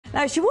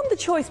Now, she won the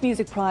Choice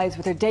Music Prize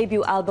with her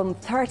debut album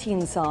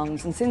 13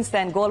 Songs, and since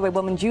then Galway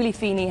woman Julie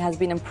Feeney has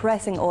been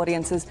impressing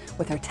audiences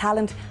with her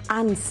talent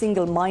and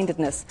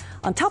single-mindedness.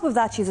 On top of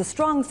that, she has a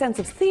strong sense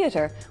of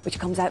theatre, which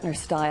comes out in her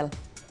style.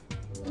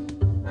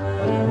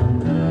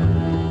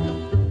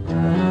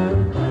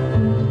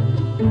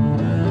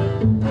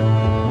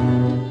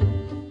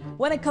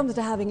 When it comes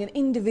to having an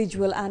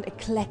individual and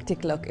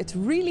eclectic look, it's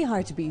really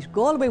hard to beat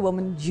Galway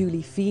woman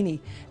Julie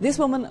Feeney. This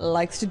woman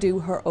likes to do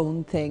her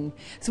own thing.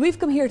 So we've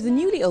come here to the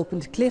newly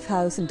opened Cliff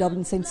House in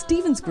Dublin St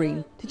Stephen's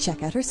Green to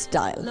check out her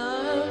style.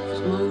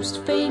 Love's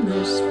most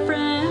famous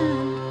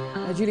friend.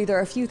 Now, Julie, there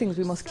are a few things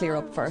we must clear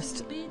up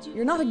first.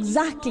 You're not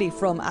exactly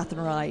from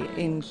Athenry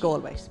in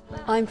Galway.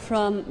 I'm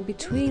from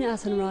between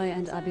Athenry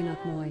and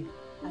Abbeynockmoy.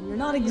 And you're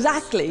not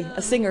exactly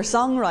a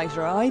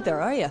singer-songwriter either,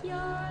 are you?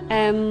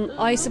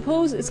 I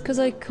suppose it's because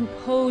I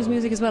compose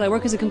music as well. I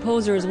work as a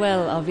composer as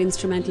well of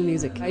instrumental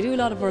music. I do a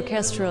lot of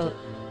orchestral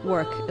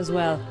work as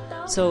well.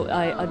 So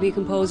I'd be a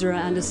composer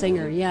and a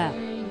singer, yeah.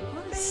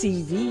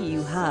 CV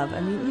you have.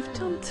 I mean, you've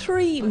done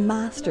 3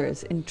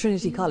 masters in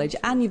Trinity College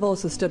and you've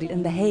also studied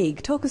in The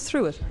Hague. Talk us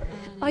through it.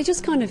 I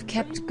just kind of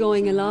kept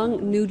going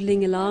along,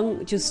 noodling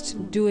along,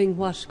 just doing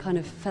what kind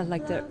of felt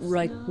like the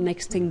right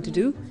next thing to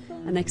do.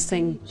 And next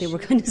thing, they were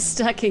kind of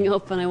stacking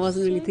up and I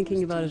wasn't really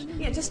thinking about it.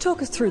 Yeah, just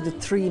talk us through the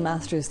 3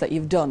 masters that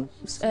you've done.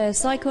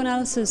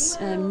 Psychoanalysis,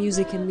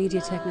 music and media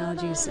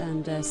technologies,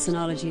 and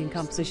sonology and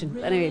composition.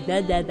 Anyway,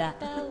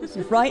 It's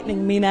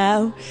frightening me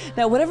now.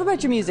 Now, whatever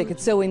about your music,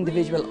 it's so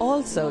individual.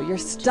 Also, your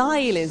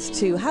style is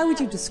too. How would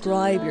you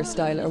describe your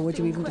style, or would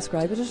you even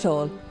describe it at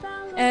all?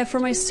 For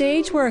my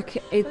stage work,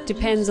 it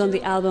depends on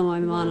the album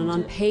I'm on, and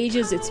on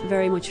Pages it's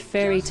very much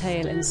fairy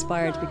tale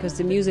inspired, because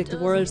the music, the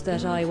world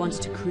that I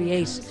wanted to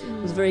create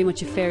was very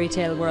much a fairy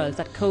tale world,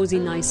 that cosy,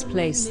 nice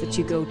place that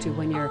you go to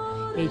when you're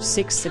age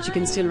 6 that you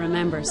can still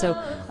remember. So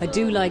I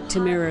do like to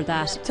mirror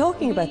that.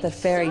 Talking about that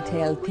fairy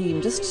tale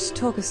theme, just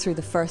talk us through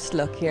the first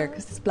look here,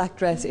 because this black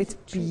dress, it's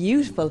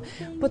beautiful,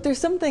 but there's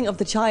something of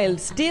the child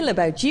still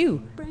about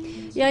you.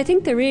 Yeah, I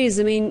think there is.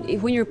 I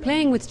mean, when you're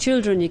playing with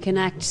children, you can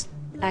act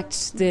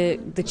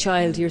the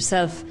child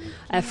yourself.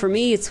 For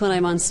me, it's when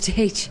I'm on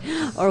stage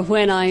or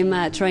when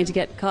I'm trying to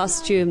get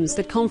costumes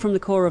that come from the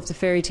core of the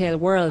fairy tale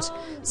world.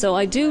 So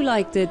I do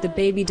like the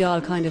baby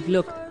doll kind of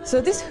look. So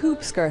this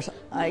hoop skirt,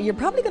 you're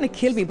probably going to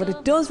kill me, but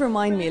it does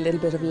remind me a little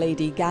bit of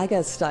Lady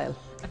Gaga's style.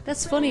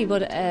 That's funny,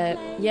 but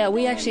yeah,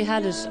 we actually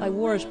had it. I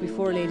wore it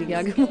before Lady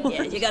Gaga wore it.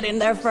 Yeah, you got in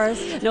there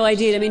first. No, I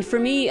did. I mean, for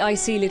me, I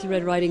see Little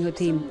Red Riding Hood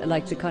theme,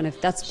 like the kind of,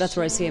 that's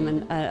where I see him,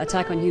 and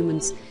Attack on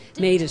Humans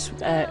made it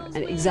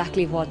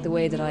exactly the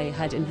way that I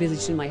had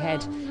envisaged in my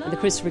head, and the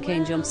Christopher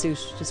Kane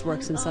jumpsuit just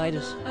works inside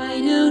it. I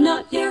know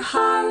not your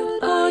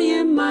heart or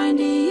your mind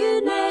or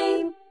your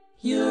name.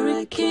 You're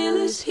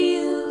Achilles'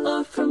 heel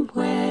or from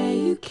where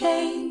you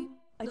came.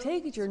 I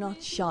take it you're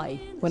not shy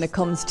when it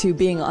comes to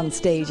being on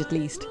stage, at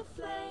least.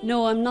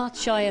 No, I'm not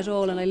shy at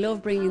all, and I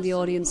love bringing the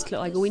audience.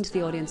 I go into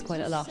the audience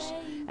quite a lot, so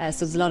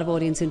there's a lot of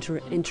audience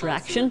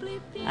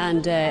interaction,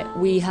 and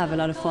we have a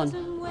lot of fun,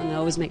 and I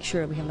always make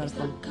sure we have a lot of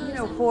fun. You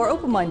know, for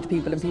open-minded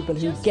people and people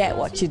who get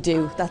what you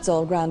do, that's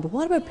all grand, but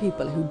what about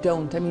people who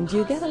don't? I mean, do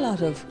you get a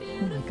lot of,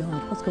 oh my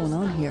God, what's going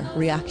on here,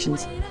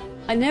 reactions?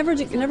 I never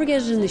get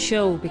it in the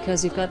show,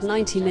 because you've got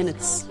 90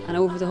 minutes, and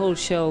over the whole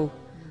show,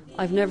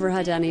 I've never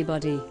had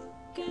anybody.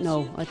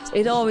 No,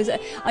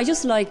 I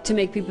just like to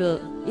make people,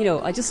 you know,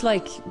 I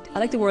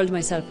like the world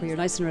myself, where you're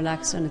nice and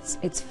relaxed and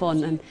it's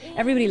fun, and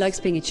everybody likes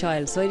being a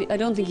child, so I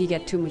don't think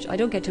I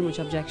don't get too much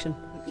objection.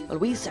 Well,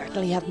 we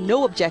certainly have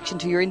no objection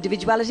to your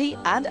individuality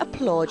and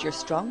applaud your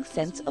strong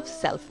sense of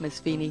self, Miss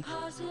Feeney.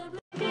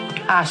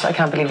 Ash, I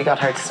can't believe you got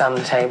her to stand on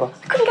the table.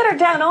 I couldn't get her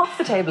down off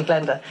the table,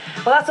 Glenda.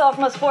 Well, that's all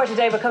from us for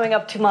today. We're coming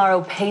up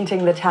tomorrow,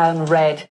 painting the town red.